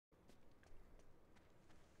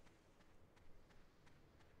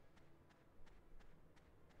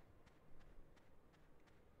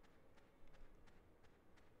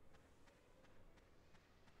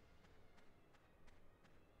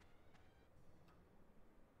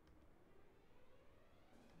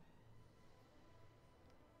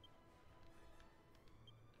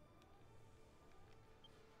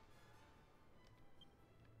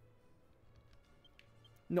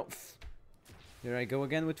No. Here I go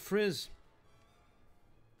again with Frizz.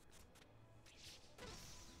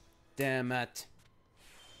 Damn it.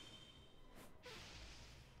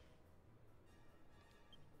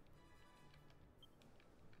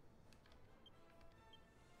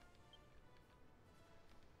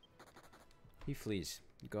 He flees.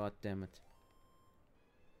 God damn it.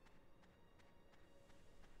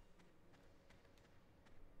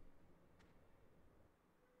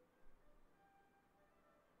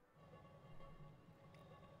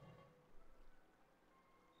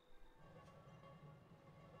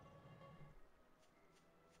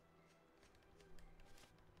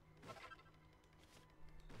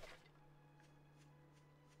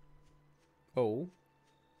 Oh.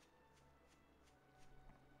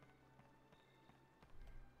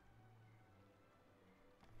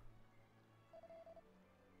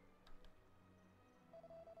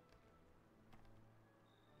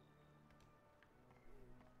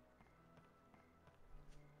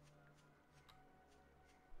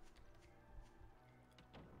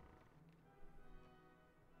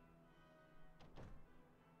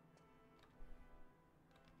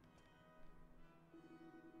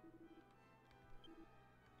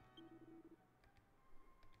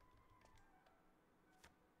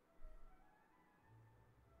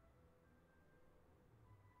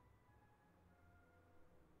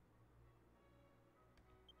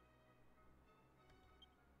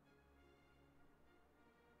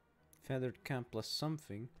 Feathered cap plus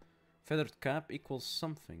something. Feathered cap equals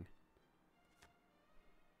something.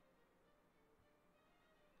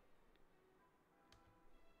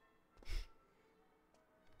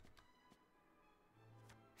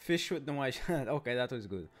 Fish with the white. Okay, that was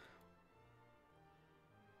good.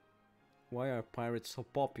 Why are pirates so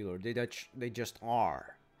popular? They just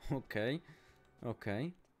are. Okay.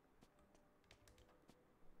 Okay.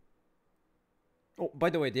 Oh,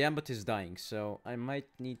 by the way, the ambit is dying, so I might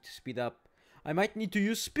need to speed up. I might need to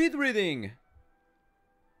use speed reading!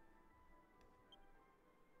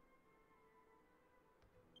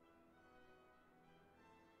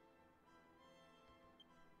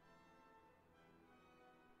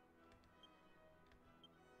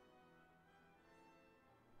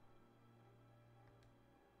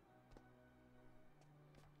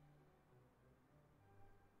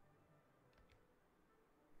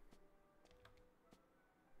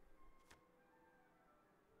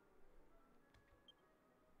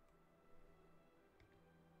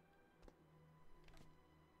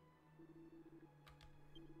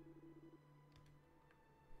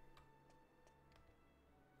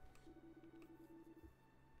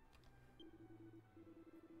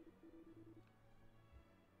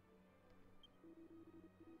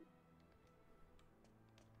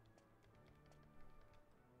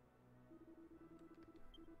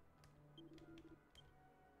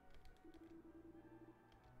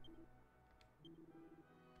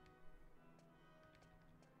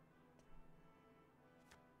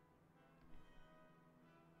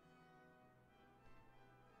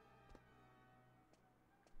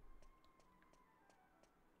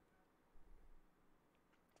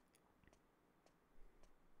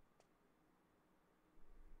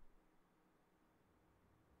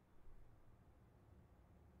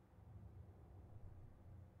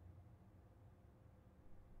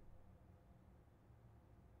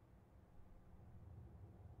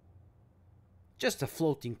 Just a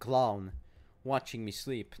floating clown watching me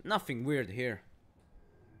sleep. Nothing weird here.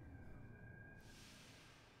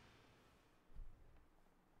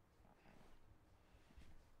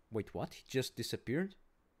 Wait, what? He just disappeared?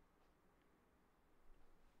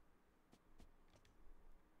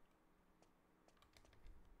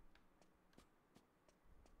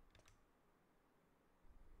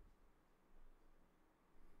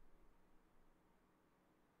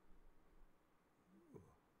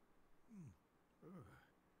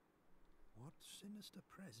 What sinister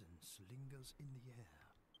presence lingers in the air?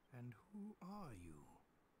 And who are you?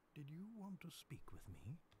 Did you want to speak with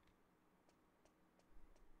me?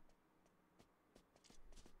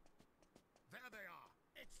 There they are!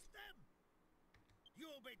 It's them!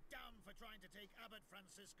 You'll be damned for trying to take Abbot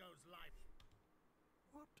Francisco's life!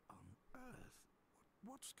 What on earth?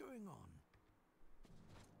 What's going on?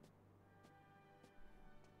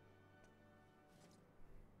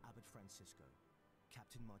 Abbot Francisco,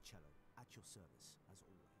 Captain Marcello, at your service, as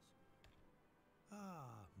always.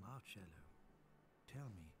 Ah, Marcello.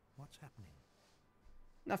 Tell me, what's happening?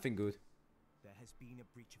 Nothing good. There has been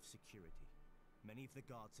a breach of security. Many of the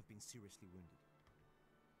guards have been seriously wounded.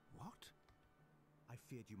 What? I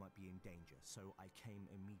feared you might be in danger, so I came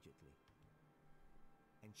immediately.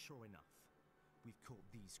 And sure enough, we've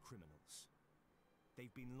caught these criminals. They've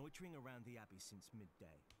been loitering around the abbey since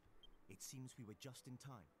midday. It seems we were just in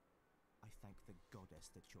time. I thank the goddess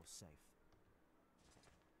that you're safe.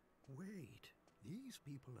 Wait, these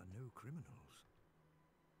people are no criminals.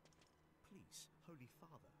 Please, Holy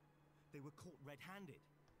Father. They were caught red-handed.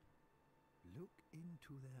 Look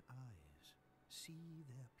into their eyes. See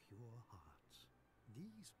their pure hearts.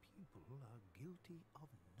 These people are guilty of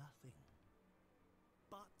nothing.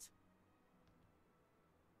 But...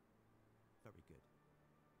 Very good.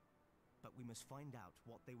 But we must find out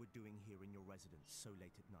what they were doing here in your residence so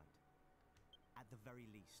late at night. At the very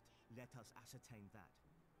least, let us ascertain that.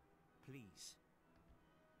 Please.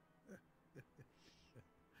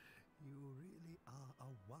 You really are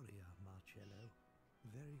a warrior, Marcello.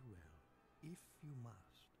 Very well, if you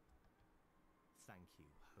must. Thank you,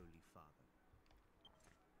 Holy Father.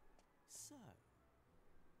 So,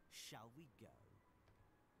 shall we go?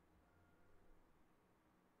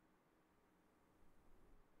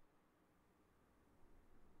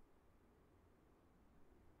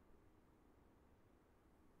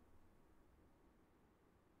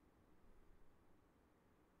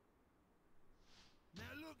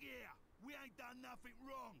 Now look here, we ain't done nothing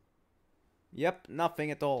wrong. Yep, nothing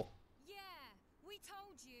at all. Yeah, we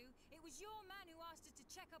told you. It was your man who asked us to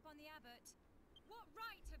check up on the abbot. What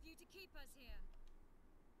right have you to keep us here?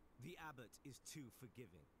 The abbot is too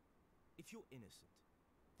forgiving. If you're innocent,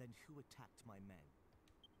 then who attacked my men?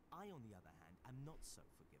 I, on the other hand, am not so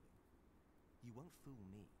forgiving. You won't fool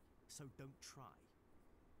me, so don't try.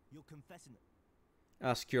 You'll confess in...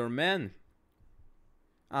 Ask your men.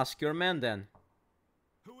 Ask your men then.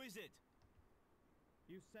 Who is it?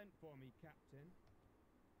 You sent for me, Captain.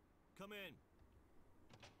 Come in.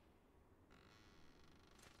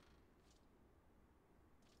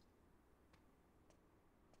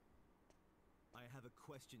 I have a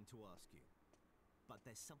question to ask you. But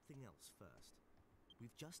there's something else first.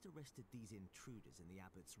 We've just arrested these intruders in the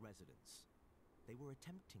abbot's residence. They were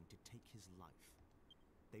attempting to take his life.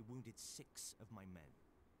 They wounded 6 of my men.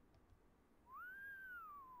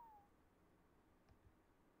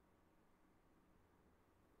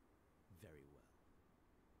 Very well.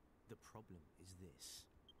 The problem is this.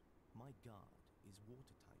 My guard is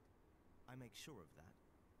watertight. I make sure of that.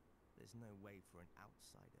 There's no way for an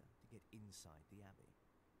outsider to get inside the abbey.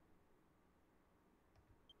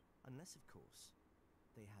 Unless, of course,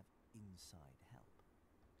 they have inside help.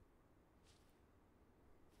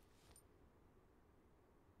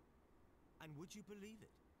 And would you believe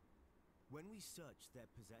it? When we searched their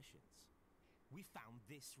possessions, we found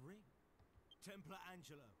this ring. Templar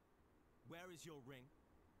Angelo, where is your ring?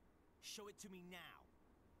 Show it to me now,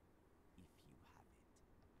 if you have it.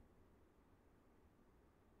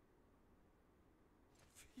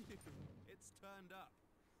 Phew, it's turned up.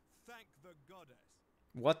 Thank the goddess.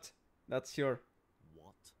 What? That's your...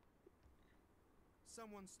 What?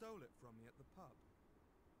 Someone stole it from me at the pub.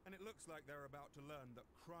 And it looks like they're about to learn that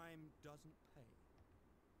crime doesn't pay.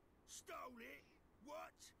 Stole it?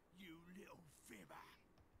 What? You little fibber.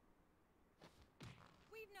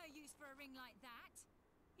 We've no use for a ring like that.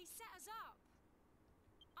 He set us up.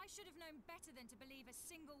 I should have known better than to believe a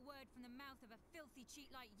single word from the mouth of a filthy cheat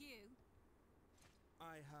like you.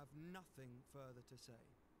 I have nothing further to say.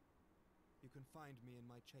 You can find me in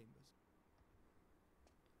my chambers.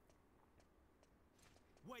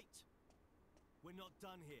 Wait! We're not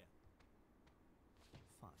done here.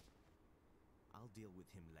 Fine. I'll deal with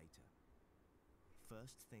him later.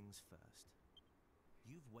 First things first.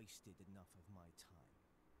 You've wasted enough of my time.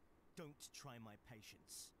 Don't try my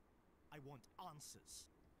patience. I want answers.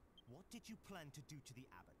 What did you plan to do to the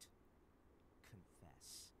abbot?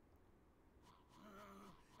 Confess.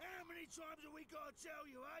 How many times have we got to tell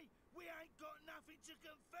you, eh? We ain't got nothing to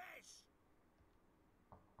confess.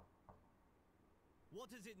 What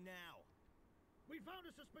is it now? We found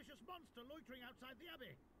a suspicious monster loitering outside the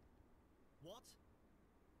abbey. What?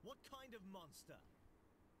 What kind of monster?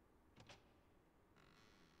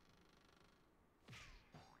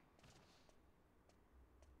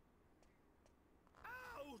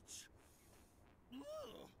 Ouch!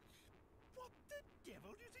 Ugh. What the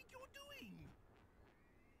devil do you think you're doing?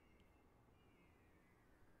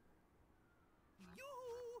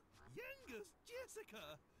 Yoo-hoo! Youngest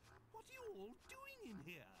Jessica! What are you all doing in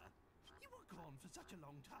here? You were gone for such a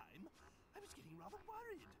long time. I was getting rather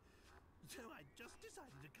worried. So I just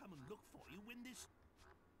decided to come and look for you when this...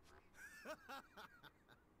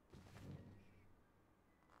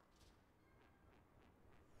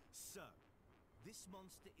 So, this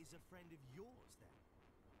monster is a friend of yours, then?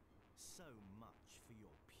 So much for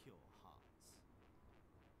your pure hearts.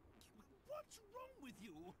 What's wrong with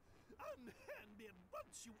you? Unhand me at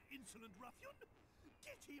once, you insolent ruffian!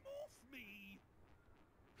 Get him off me!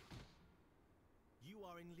 You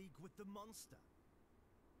are in league with the monster.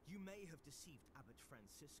 You may have deceived Abbot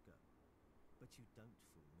Francisco, but you don't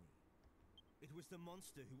fool me. It was the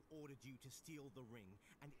monster who ordered you to steal the ring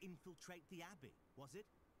and infiltrate the abbey, was it?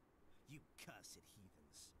 You cursed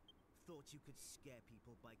heathens. Thought you could scare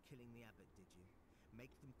people by killing the abbot, did you?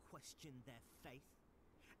 Make them question their faith?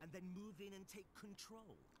 And then move in and take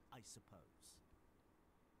control, I suppose.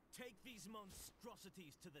 Take these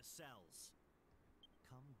monstrosities to the cells.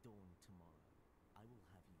 Come dawn tomorrow, I will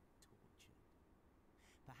have you tortured.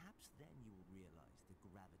 Perhaps then you will realize the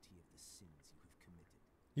gravity of the sins you have committed.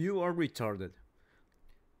 You are retarded.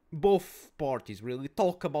 Both parties really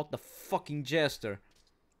talk about the fucking jester.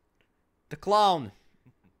 The clown.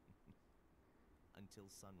 Until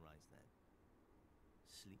sunrise then.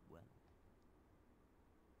 Sleep well.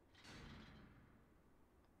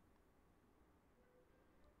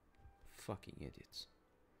 Fucking idiots.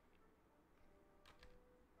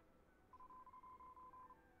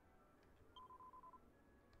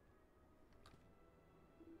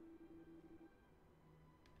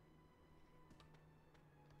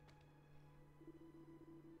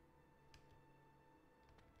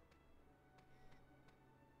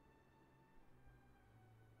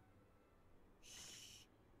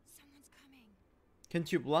 Someone's coming.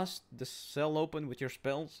 Can't you blast the cell open with your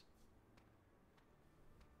spells?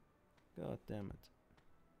 God damn it.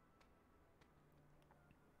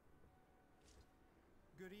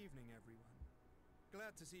 Good evening, everyone.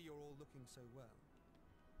 Glad to see you're all looking so well.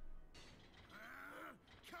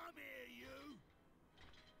 Come here, you!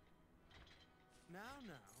 Now,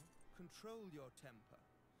 control your temper.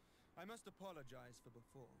 I must apologize for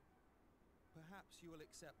before. Perhaps you will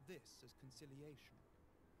accept this as conciliation.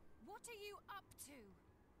 What are you up to?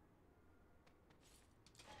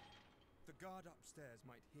 The guard upstairs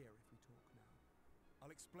might hear if we talk now.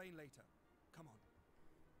 I'll explain later. Come on.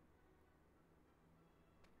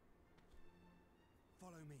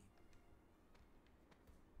 Follow me.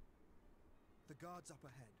 The guard's up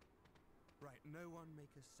ahead. Right, no one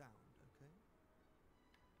make a sound, okay?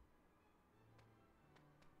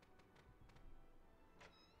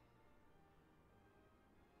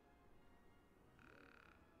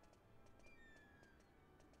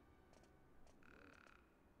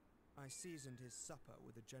 I seasoned his supper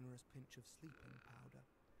with a generous pinch of sleeping powder.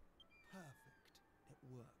 Perfect. It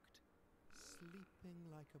worked. Sleeping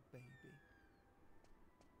like a baby.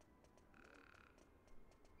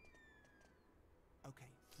 Okay,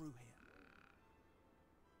 through here.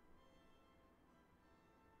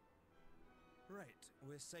 Right,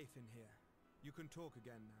 we're safe in here. You can talk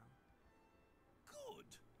again now.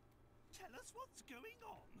 Good! Tell us what's going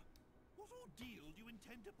on. What ordeal do you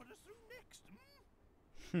intend to put us through next,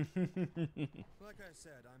 Like I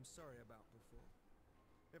said, I'm sorry about before.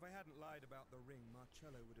 If I hadn't lied about the ring,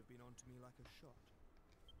 Marcello would have been onto me like a shot.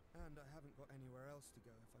 And I haven't got anywhere else to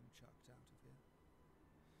go if I'm chucked out of here.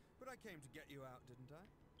 But I came to get you out, didn't I?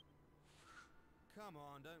 Come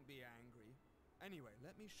on, don't be angry. Anyway,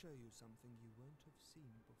 let me show you something you won't have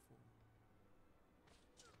seen before.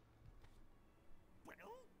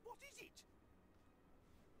 Well, what is it?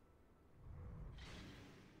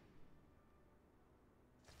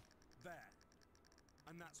 There.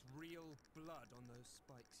 And that's real blood on those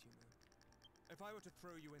spikes, you know. If I were to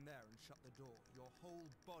throw you in there and shut the door, your whole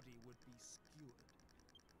body would be skewered.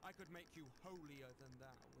 I could make you holier than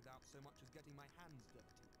thou without so much as getting my hands dirty.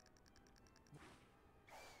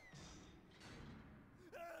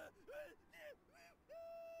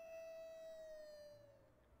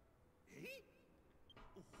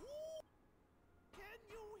 Can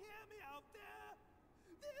you hear me out there?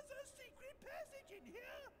 There's a secret passage in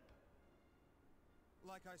here!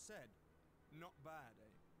 Like I said, not bad, eh?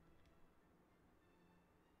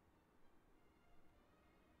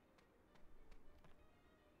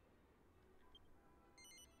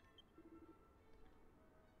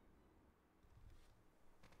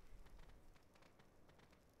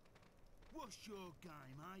 What's your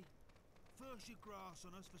game, eh? First you grass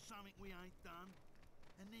on us for something we ain't done,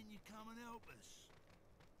 and then you come and help us.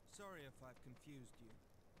 Sorry if I've confused you.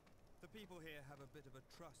 The people here have a bit of a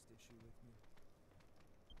trust issue with me.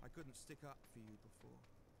 I couldn't stick up for you before.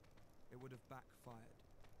 It would have backfired.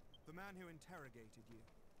 The man who interrogated you,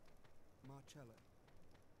 Marcello,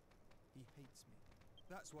 he hates me.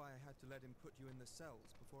 That's why I had to let him put you in the cells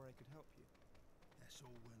before I could help you. That's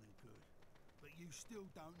all well and good, but you still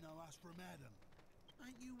don't know us from Adam.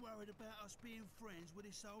 Ain't you worried about us being friends with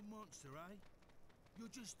this old monster, eh? You're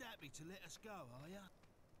just happy to let us go, are ya?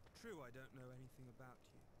 True, I don't know anything about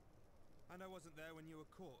you. And I wasn't there when you were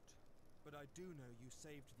caught. But I do know you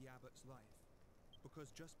saved the abbot's life.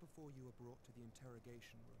 Because just before you were brought to the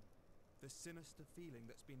interrogation room, the sinister feeling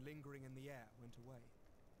that's been lingering in the air went away.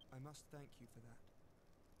 I must thank you for that.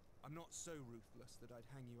 I'm not so ruthless that I'd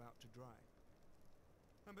hang you out to dry.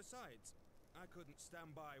 And besides, I couldn't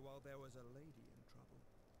stand by while there was a lady in trouble.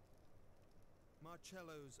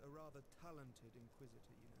 Marcello's a rather talented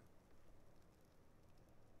inquisitor, you know.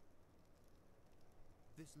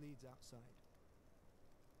 This leads outside.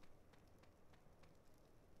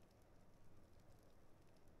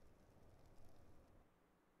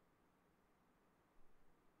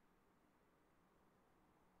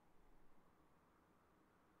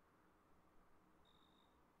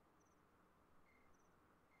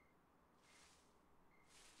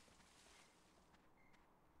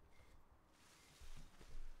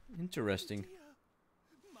 Interesting. Medea,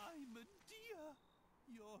 my Medea,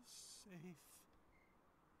 you're safe.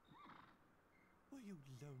 Were you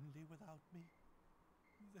lonely without me?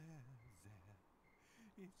 There.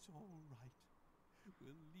 It's all right.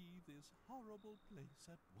 We'll leave this horrible place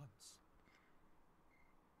at once.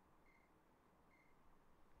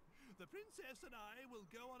 The princess and I will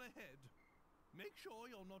go on ahead. Make sure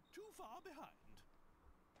you're not too far behind.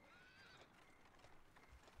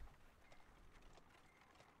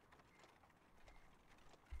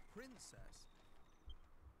 Princess?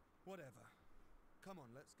 Whatever. Come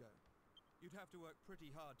on, let's go. You'd have to work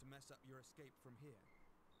pretty hard to mess up your escape from here.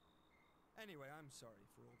 Anyway, I'm sorry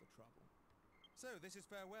for all the trouble. So, this is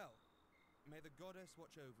farewell. May the goddess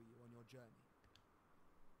watch over you on your journey.